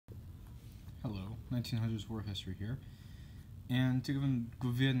1900s war history here. And to give a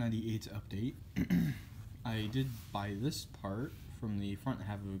Gewehr 98 update, I did buy this part from the front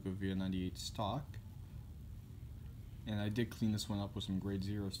half of a Gewehr 98 stock. And I did clean this one up with some grade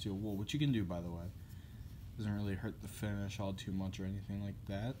 0 steel wool, which you can do, by the way. Doesn't really hurt the finish all too much or anything like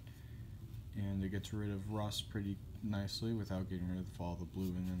that. And it gets rid of rust pretty nicely without getting rid of all the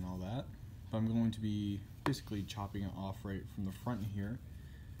bluing and all that. But I'm going to be basically chopping it off right from the front here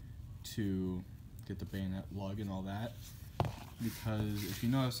to get the bayonet lug and all that. Because if you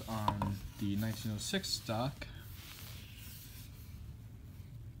notice on the 1906 stock,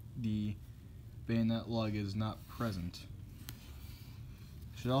 the bayonet lug is not present.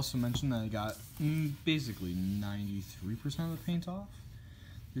 I should also mention that I got basically 93% of the paint off.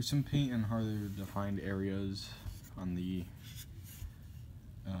 There's some paint in harder defined areas on the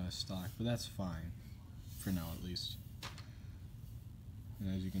stock, but that's fine, for now at least.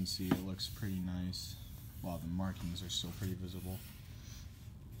 And as you can see, it looks pretty nice, while the markings are still pretty visible.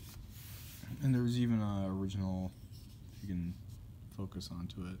 And there's even an original, if you can focus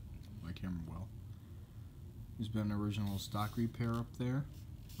onto it, my camera will. There's been an original stock repair up there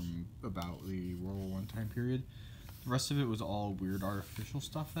from about the World War I time period. The rest of it was all weird artificial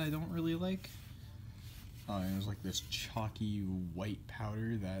stuff that I don't really like. And it was like this chalky white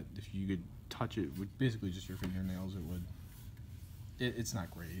powder that if you could touch it with basically just your fingernails, it would... It's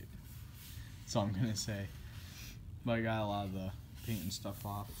not great. That's all I'm gonna say. But I got a lot of the paint and stuff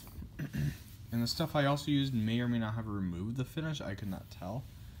off. And the stuff I also used may or may not have removed the finish, I could not tell.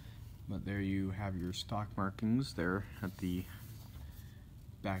 But there you have your stock markings there at the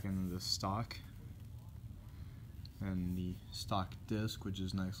back end of the stock. And the stock disc, which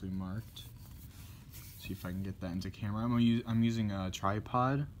is nicely marked. See if I can get that into camera. I'm using a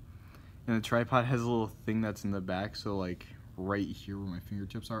tripod, and the tripod has a little thing that's in the back, so like right here where my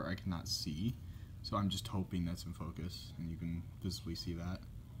fingertips are, I cannot see. So I'm just hoping that's in focus, and you can visibly see that.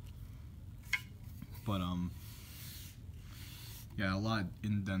 But yeah, a lot of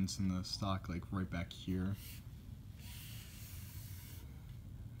indents in the stock, like right back here.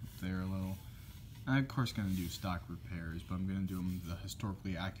 Up there a little. I'm of course going to do stock repairs, but I'm going to do them the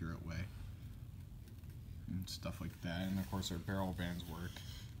historically accurate way. And stuff like that. And of course our barrel bands work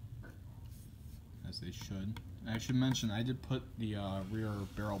as they should. And I should mention, I did put the rear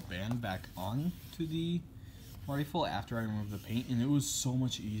barrel band back on to the rifle after I removed the paint, and it was so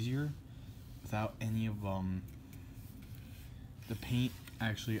much easier without any of the paint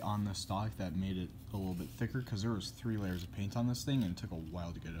actually on the stock that made it a little bit thicker, because there was 3 layers of paint on this thing and it took a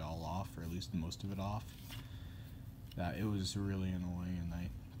while to get it all off, or at least most of it off. That it was really annoying, and I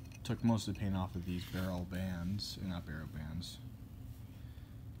took most of the paint off of these barrel bands, or not barrel bands,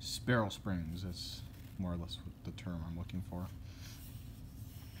 barrel springs, that's more or less what the term I'm looking for.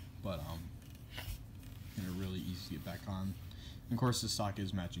 But they're really easy to get back on. And of course the stock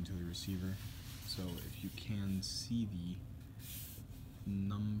is matching to the receiver, so if you can see the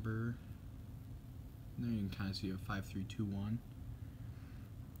number there, you can kind of see a 5321.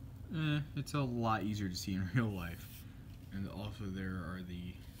 It's a lot easier to see in real life. And also there are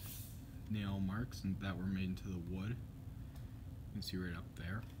the nail marks that were made into the wood. You can see right up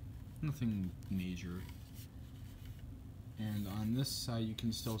there. Nothing major. And on this side you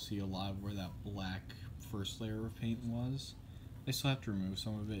can still see a lot of where that black first layer of paint was. I still have to remove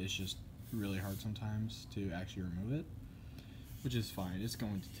some of it. It's just really hard sometimes to actually remove it, which is fine. It's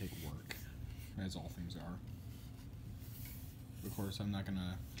going to take work, as all things are. Of course, I'm not going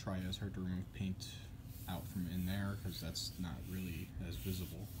to try as hard to remove paint out from in there, because that's not really as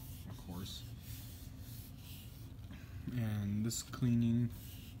visible, of course. And this cleaning,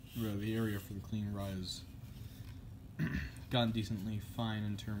 or the area for the clean rod is gotten decently fine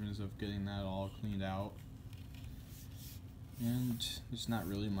in terms of getting that all cleaned out. And there's not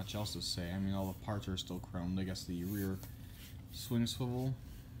really much else to say. I mean, all the parts are still chromed. I guess the rear swing swivel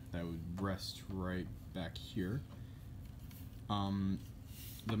that would rest right back here.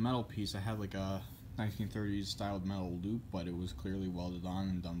 The metal piece, I had like a 1930s styled metal loop, but it was clearly welded on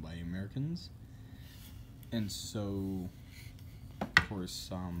and done by Americans. And so, of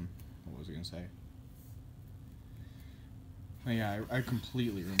course, what was I gonna say? Oh yeah, I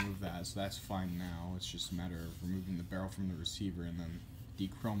completely removed that, so that's fine now. It's just a matter of removing the barrel from the receiver and then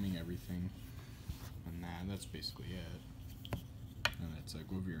dechroming everything. And that's basically it. And it's a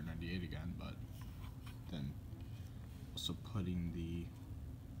Gewehr 98 again, but then also putting the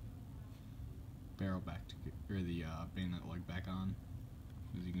barrel back to, or the bayonet lug back on,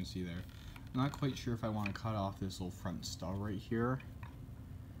 as you can see there. I'm not quite sure if I want to cut off this little front stub right here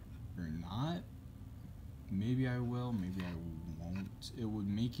or not. Maybe I will, maybe I won't. It would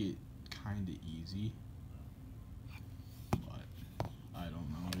make it kind of easy, but I don't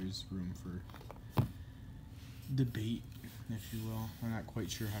know. There's room for debate, if you will. I'm not quite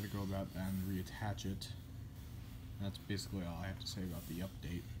sure how to go about that and reattach it. That's basically all I have to say about the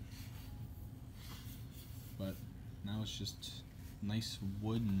update. But now it's just nice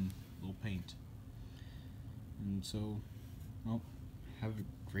wood and little paint. And so, well, have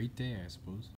a great day, I suppose.